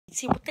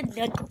See what the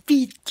next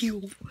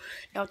video.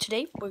 Now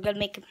today we're gonna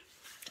make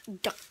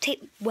duct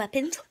tape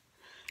weapons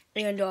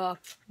and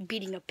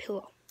beating a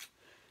pillow.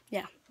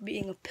 Yeah,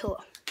 beating a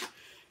pillow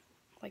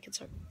like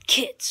it's our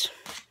kids.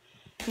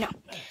 Now,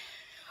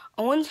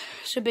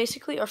 so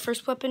basically our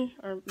first weapon,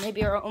 or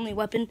maybe our only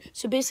weapon.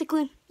 So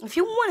basically, if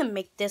you want to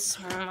make this,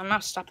 I'm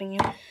not stopping you.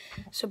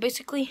 So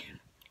basically,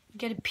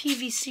 get a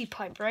PVC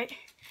pipe, right?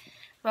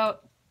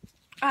 About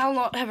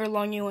however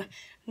long you want.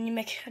 And you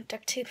make a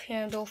duct tape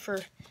handle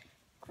for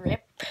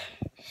grip.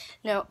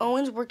 Now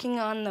Owen's working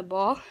on the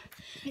ball.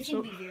 It's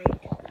gonna be a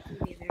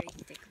very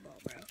thick ball,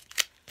 bro.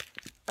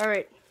 All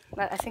right,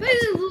 I think.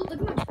 Look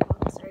how much ball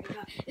this already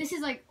got. This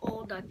is like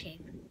old duct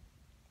tape.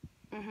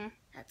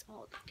 That's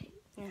all duct tape.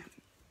 Yeah.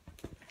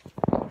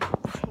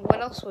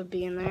 What else would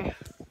be in there?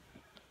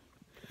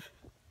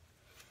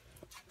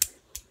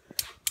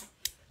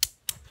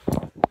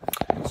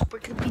 So we're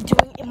gonna be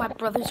doing it in my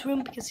brother's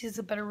room because he has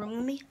a better room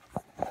than me.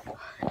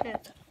 Yeah.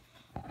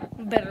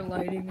 Better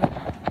lighting,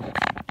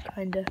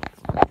 kinda.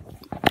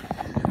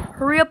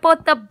 Hurry up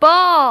with the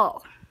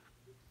ball!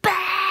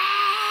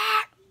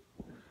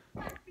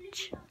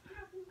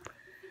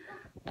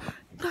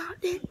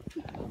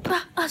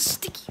 A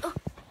sticky.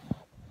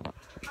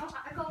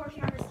 I go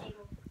working on this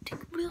table.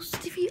 Take a real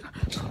stiffy.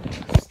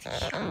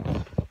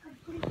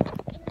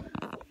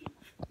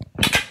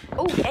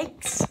 Oh,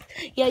 yikes!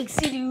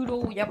 Yikesy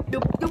doodle. Yep.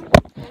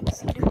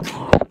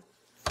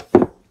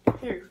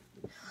 Here.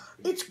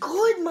 It's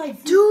good, my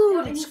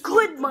dude. It's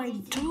good, my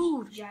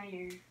dude.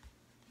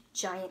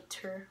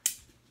 Gianter.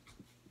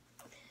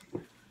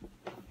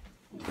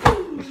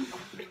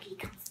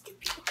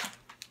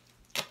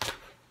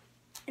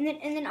 And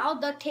then I'll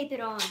duct tape it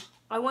on.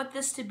 I want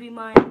this to be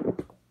my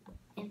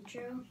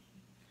Intro.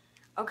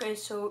 Okay,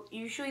 so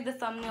usually the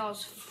thumbnail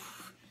is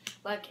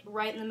like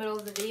right in the middle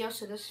of the video,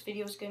 so this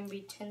video is going to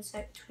be 10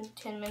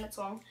 minutes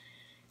long,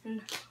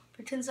 and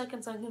for 10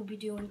 seconds I'm going to be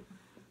doing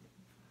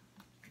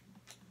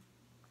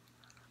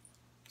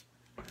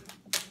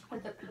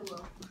with the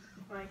pillow,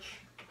 like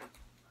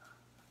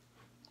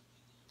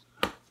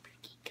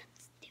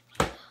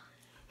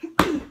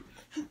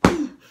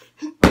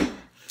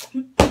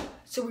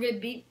so we're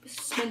going to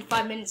spend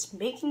 5 minutes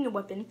making the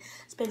weapon,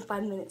 spend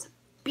 5 minutes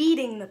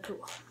beating the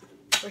pillow,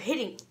 or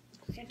hitting.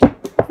 It's gonna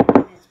take 5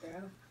 minutes,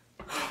 bro.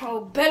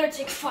 Oh, better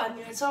take 5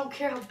 minutes. I don't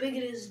care how big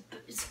it is.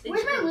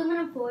 Where's my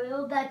aluminum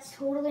foil that's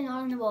totally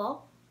not on the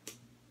wall?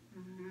 I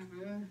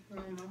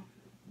don't know.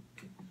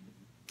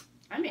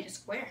 I made a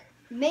square.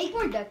 Make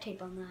more duct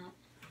tape on that.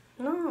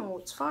 No,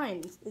 it's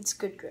fine. It's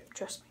good grip.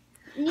 Trust me.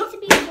 It needs to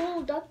be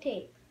whole duct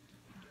tape.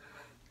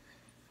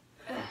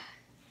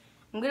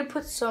 I'm gonna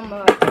put some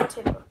duct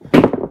tape.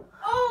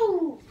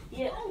 Oh!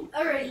 Yeah. Oh.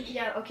 All right.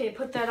 Yeah. Okay.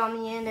 Put that on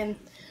the end and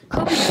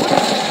Kobe.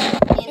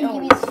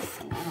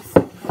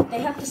 They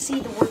have to see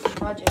the work in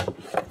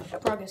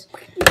progress.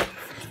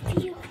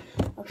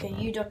 Okay,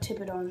 you duct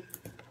tape it on.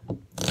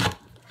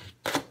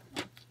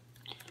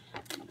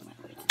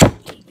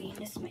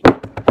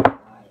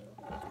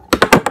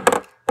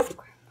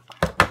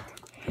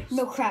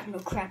 No crap.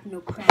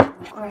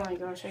 Oh my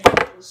gosh, I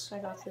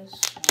got this.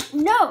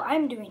 No,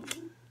 I'm doing it.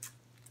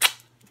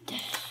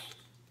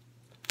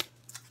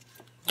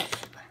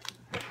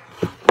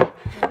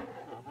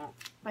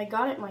 I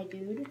got it, my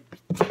dude.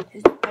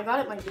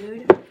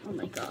 Oh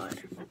my god.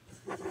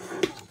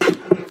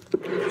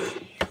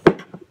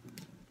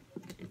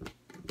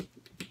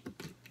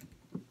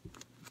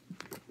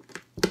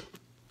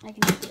 I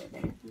can do it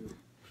better than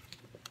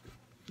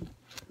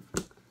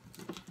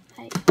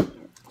that.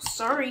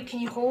 Sorry, can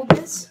you hold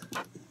this?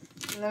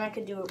 And then I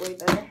could do it way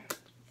better.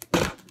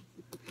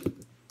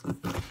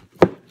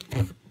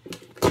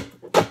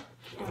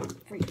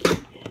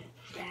 Freaking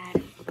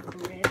bad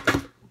grip.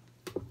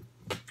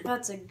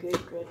 That's a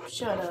good grip.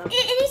 Shut up. It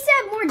needs to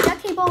have more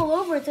duct tape all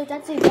over it, so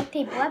that's a duct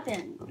tape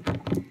weapon.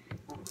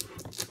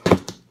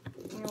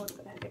 You know what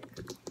the heck?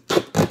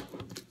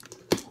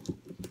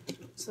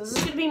 So this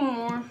is gonna be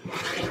more.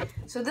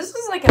 So this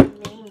is like a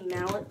mini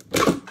mallet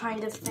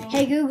kind of thing.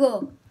 Hey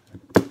Google,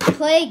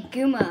 play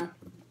Guma.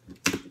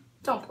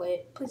 Don't play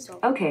it, please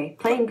don't. Okay,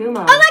 playing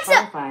Guma. Alexa,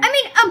 Spotify.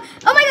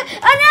 oh my god,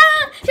 no,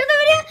 show the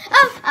video.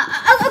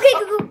 Okay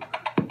Google.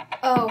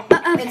 Oh,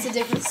 it's a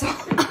different song.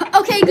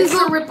 Okay Google. It's a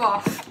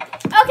ripoff.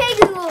 Okay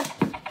Google.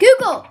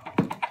 Google.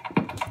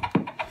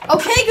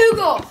 Okay,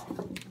 Google.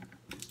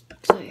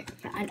 Sorry,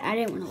 I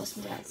didn't want to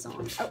listen to that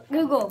song. Oh,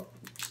 Google.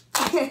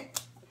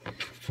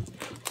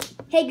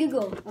 Hey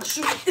Google.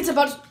 It's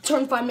about to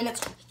turn 5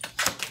 minutes.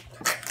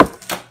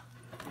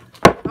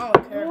 I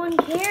don't care. No one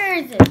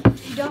cares.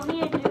 You don't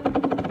need to do.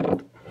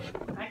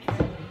 I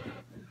care.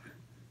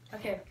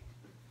 Okay.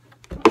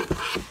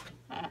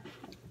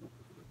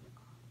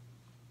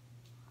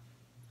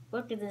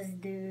 Look at this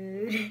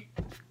dude.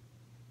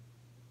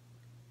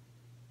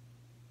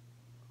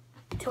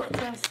 Till it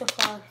turns to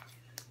 5.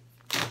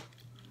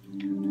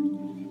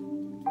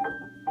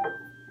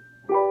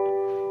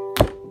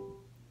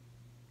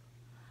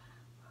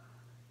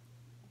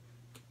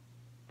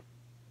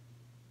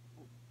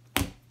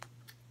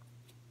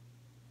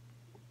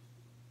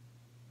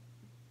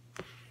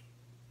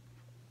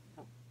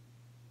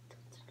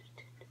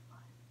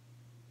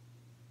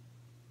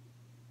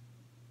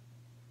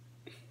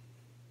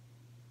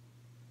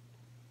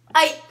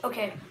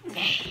 Okay.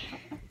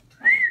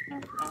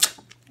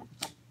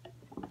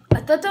 I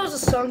thought that was a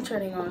song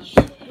turning on.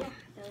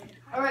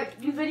 Alright,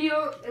 you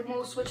video and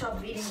we'll switch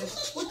off beating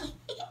this. What the?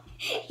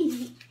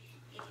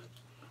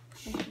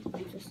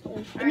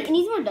 It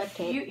needs more duct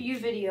tape. You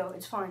video,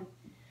 it's fine.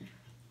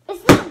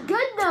 It's not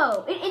good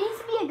though. It needs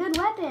to be a good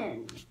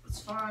weapon. It's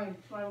fine.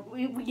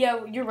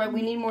 Yeah, you're right.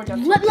 We need more duct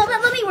tape. Let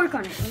me work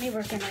on it. Let me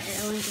work on it.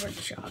 I want to work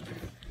the shop.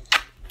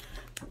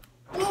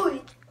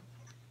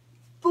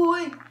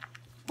 Boy.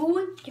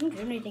 You don't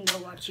do anything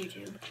but watch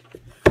YouTube.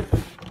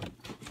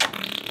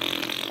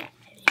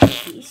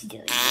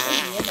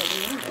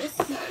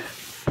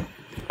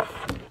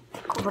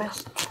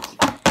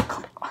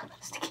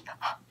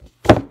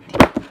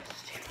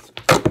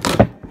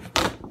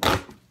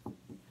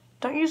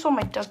 Don't use all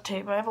my duct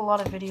tape. I have a lot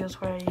of videos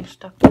where I use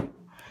duct tape.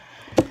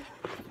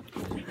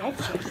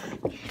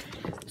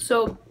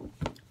 So,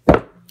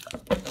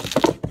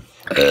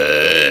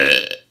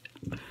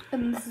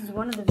 and this is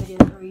one of the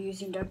videos where we're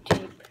using duct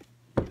tape.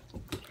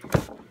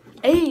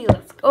 hey,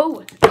 let's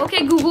go.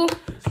 Okay, Google.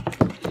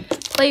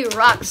 Play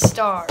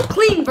Rockstar.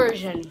 Clean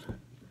version.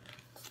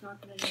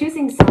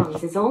 Choosing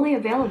songs is only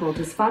available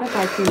to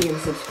Spotify Premium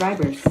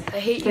subscribers. I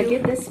hate But you.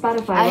 give this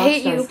Spotify I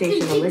hate Rockstar you.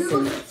 station a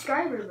listen.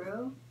 Subscriber,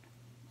 bro.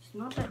 It's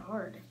not that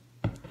hard.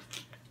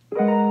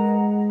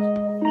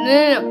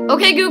 No.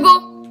 Okay,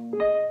 Google.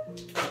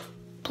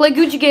 Play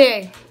Gucci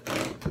Gang.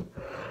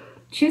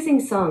 Choosing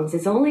songs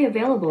is only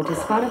available to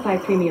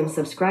Spotify Premium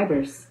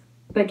subscribers.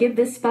 But give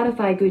this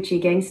Spotify Gucci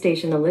Gang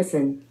station a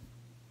listen.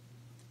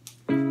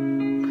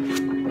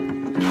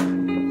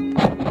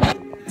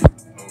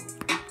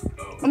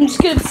 I'm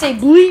just gonna say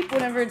bleep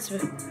whenever it's.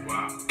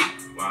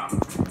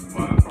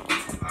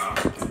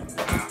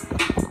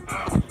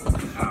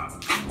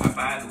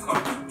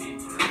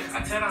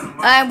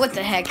 What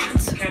the heck?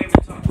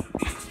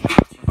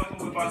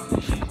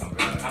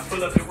 I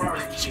pull up in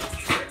Rari and shit.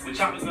 With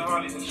choppers and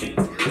Harleys and shit.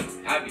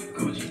 I be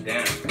Gucci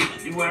down.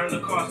 You wearing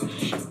Lacoste and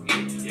shit.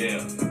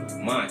 Yeah.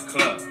 Mine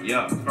club.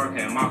 Yeah. Fur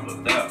came off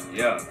of that.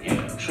 Yeah.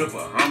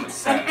 Triple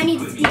homicide. I need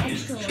to be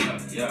extra.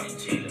 Yeah.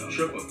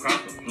 Triple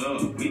cross the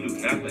plug. We do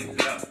not play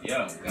fair.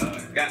 Yeah.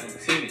 God. Got them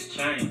tennis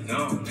chains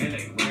on. And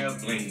they real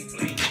bling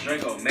bling.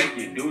 Draco make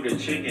you do the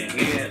chicken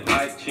head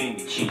like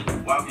chinny chin.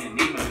 Walking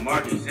Neiman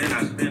Marcus and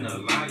I spend a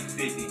lot of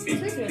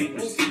 50.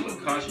 People see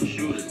what caution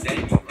shooters. They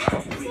be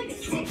right with me.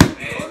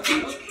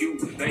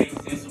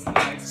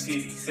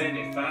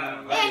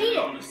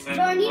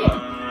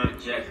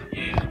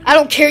 I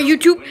don't care,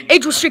 YouTube.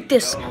 Age restrict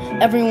this.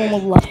 Everyone will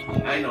love it.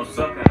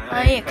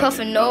 I ain't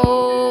cuffing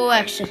no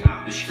action.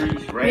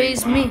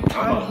 Raise me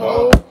on a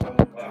hoe.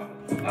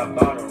 I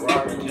bought a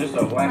Rari just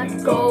so I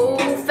can Go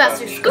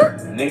faster, skirt.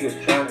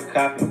 Niggas trying to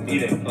copy me,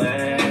 they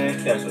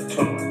plan catch a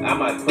tune. I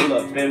might pull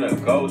up in a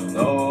ghost,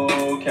 no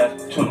catch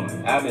a tune.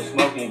 I've been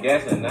smoking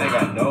gas and I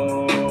got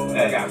no.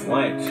 I got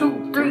 1,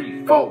 2,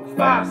 3, 4,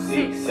 5,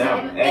 6,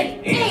 7,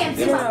 8 M's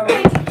in my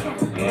bank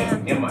account. Yeah,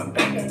 in my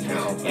bank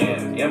account. Yeah,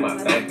 in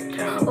my bank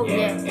account.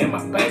 Yeah, in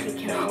my bank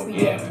account.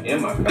 Yeah,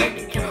 in my bank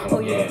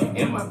account. Yeah,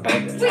 in my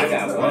bank account. I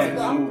got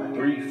 1, 2,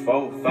 3,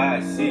 4,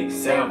 5, 6,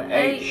 7,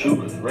 8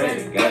 shooters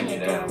ready to gun you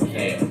down.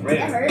 Yeah, ready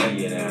to gun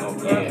you down.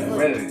 Yeah,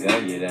 ready to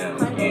gun you down.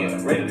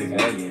 Yeah, ready to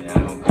gun you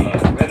down.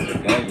 Yeah, ready to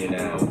gun you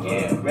down.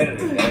 Yeah, ready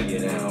to gun you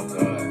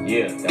down.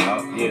 Yeah,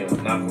 dog. Yeah,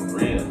 not for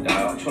real,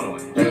 dog.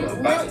 21. Ready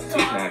about to 6.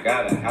 Now I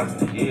got a house in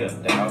the hill,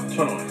 dog.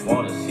 21.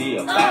 Wanna see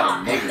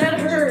about a nigga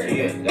get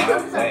you killed,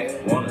 dog. Hey,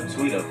 wanna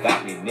tweet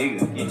about me, nigga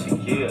get you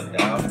killed,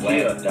 dog.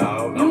 Well,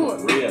 dog. I'm a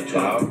real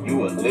dog. You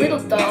a little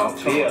dog.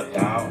 Feel,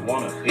 dog.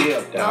 Wanna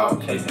feel,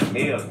 dog. Chasing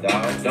meals,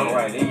 dog. Don't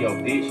write in your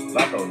bitch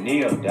like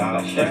O'Neal,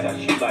 dog. Shots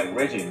I shoot like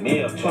Reggie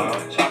Mill,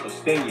 dog. Chopper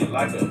sting you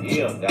like a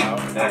eel, dog.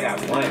 I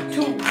got 1,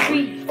 2,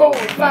 3, 4,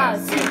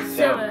 5, 6,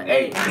 7,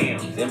 8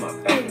 M's in my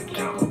bank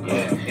account.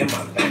 Yeah, in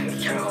my bank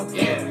account.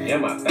 Yeah,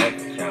 in my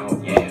bank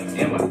account.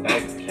 Yeah, in my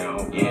bank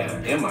account.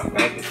 Yeah, in my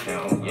bank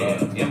account.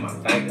 Yeah, in my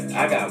bank account.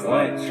 I got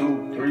 1,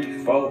 2,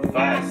 3, 4,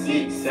 5,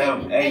 6,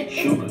 7, 8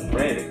 shooters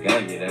ready to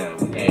gun you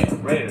down. Yeah,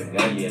 ready to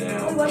gun you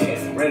down.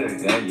 Yeah, ready to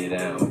gun you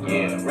down.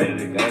 Yeah, ready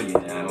to gun you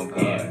down.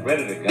 Yeah,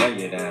 ready to gun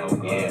you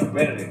down. Yeah,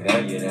 ready to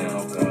gun you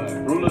down.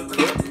 Ruler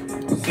cook,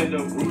 send a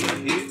ruler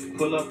hit.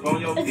 Pull up on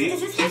your bitch.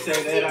 She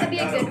say that I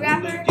got a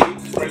ruler dick.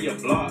 Spray your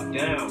block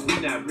down. We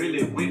not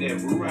really with that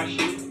Rura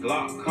shit.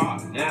 Glock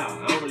caught now.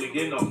 I don't really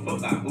give no fuck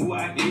about who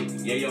I hit.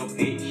 Yeah, your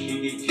bitch, she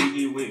get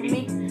jiggy with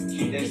me.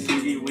 Keep that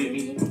ciggy with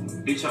me.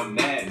 Bitch, I'm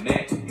Mad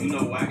Max. You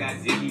know I got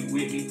Ziggy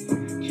with me.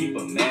 Keep a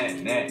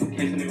Mad Max. In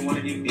case a nigga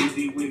wanna get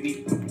busy with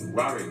me.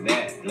 Rari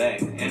Mad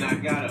Black. And I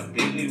got a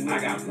Bentley. I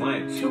got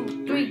 1,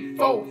 2, 3,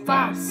 4,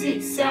 5,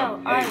 6,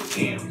 7, 8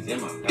 M's in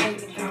my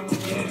bank account.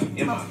 Yeah,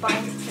 in my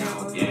bank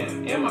account. Yeah,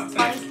 in my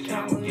bank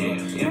account. Yeah,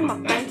 in my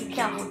bank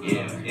account.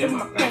 Yeah, in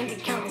my bank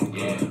account.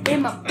 Yeah,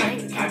 in my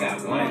bank account. I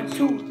got 1,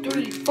 2,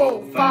 3,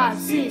 4, 5,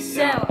 6,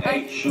 7,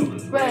 8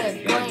 shooters ready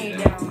to gun you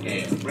down.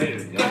 Yeah, ready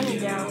to gun you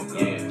down.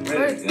 Yeah,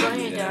 ready to gun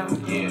you down.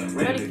 Yeah,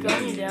 ready to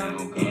gun you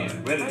down. Yeah,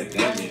 ready to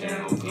gun you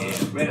down. Yeah,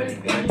 ready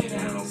to gun you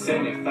down.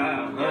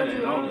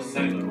 7500 on the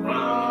Saint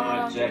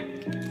Laurent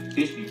jacket.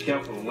 Bitch, be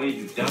careful when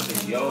you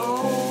dumping yo.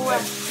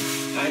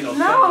 I ain't no No,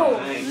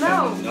 sucker, I ain't no.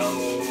 coming,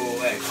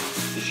 no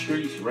action. The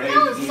streets raised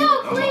That was me,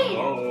 so I'm clean.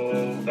 a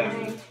whole back.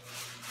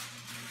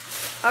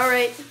 All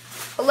right,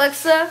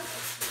 Alexa.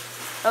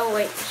 Oh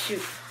wait,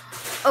 shoot.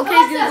 Okay,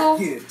 Alexa.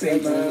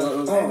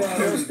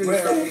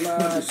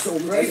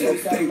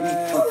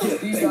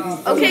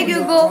 Google. Okay,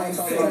 Google.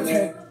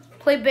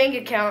 Play bank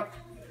account.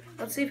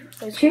 Let's see.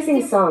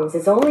 Choosing songs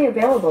is only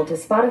available to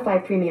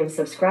Spotify Premium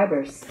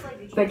subscribers.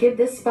 But give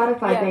this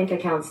Spotify Yeah. bank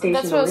account station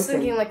That's a what I was listen.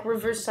 thinking, like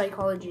reverse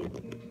psychology.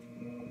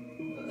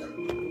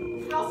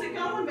 How's it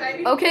going,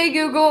 baby? Okay,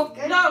 Google.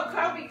 No,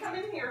 Kobe, come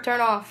in here. Turn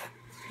off.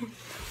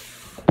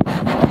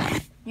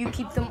 You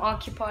keep them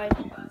occupied.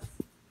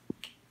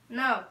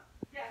 No.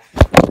 Yes.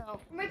 No.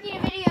 I'm making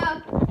a video.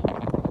 No,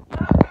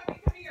 Kobe,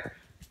 come here.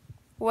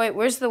 Wait,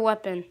 where's the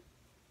weapon?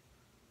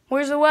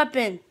 Where's the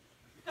weapon?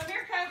 Come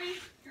here, Kobe.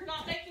 You're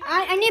not making.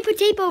 I need to put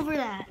tape over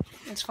that.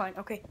 It's fine.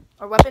 Okay.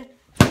 Our weapon.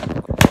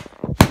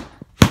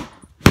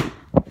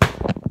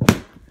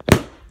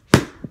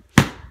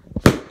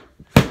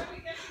 Kobe,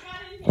 get your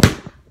gun in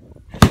here.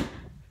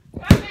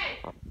 Kobe.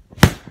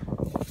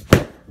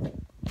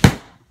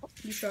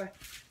 You try.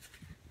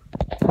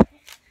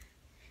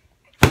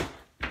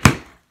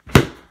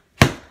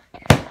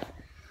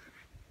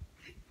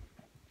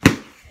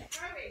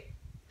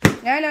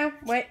 Kobe. No, no.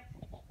 Wait.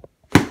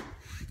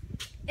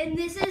 And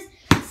this is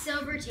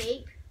silver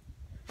tape.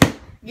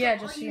 Yeah, All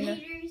just so you you know.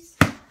 haters.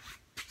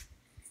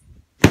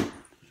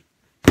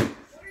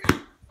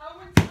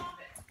 Owen, stop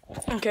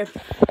it. Okay.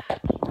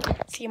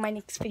 See you in my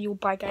next video.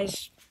 Bye,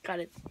 guys.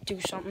 Gotta do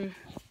something.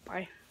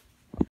 Bye.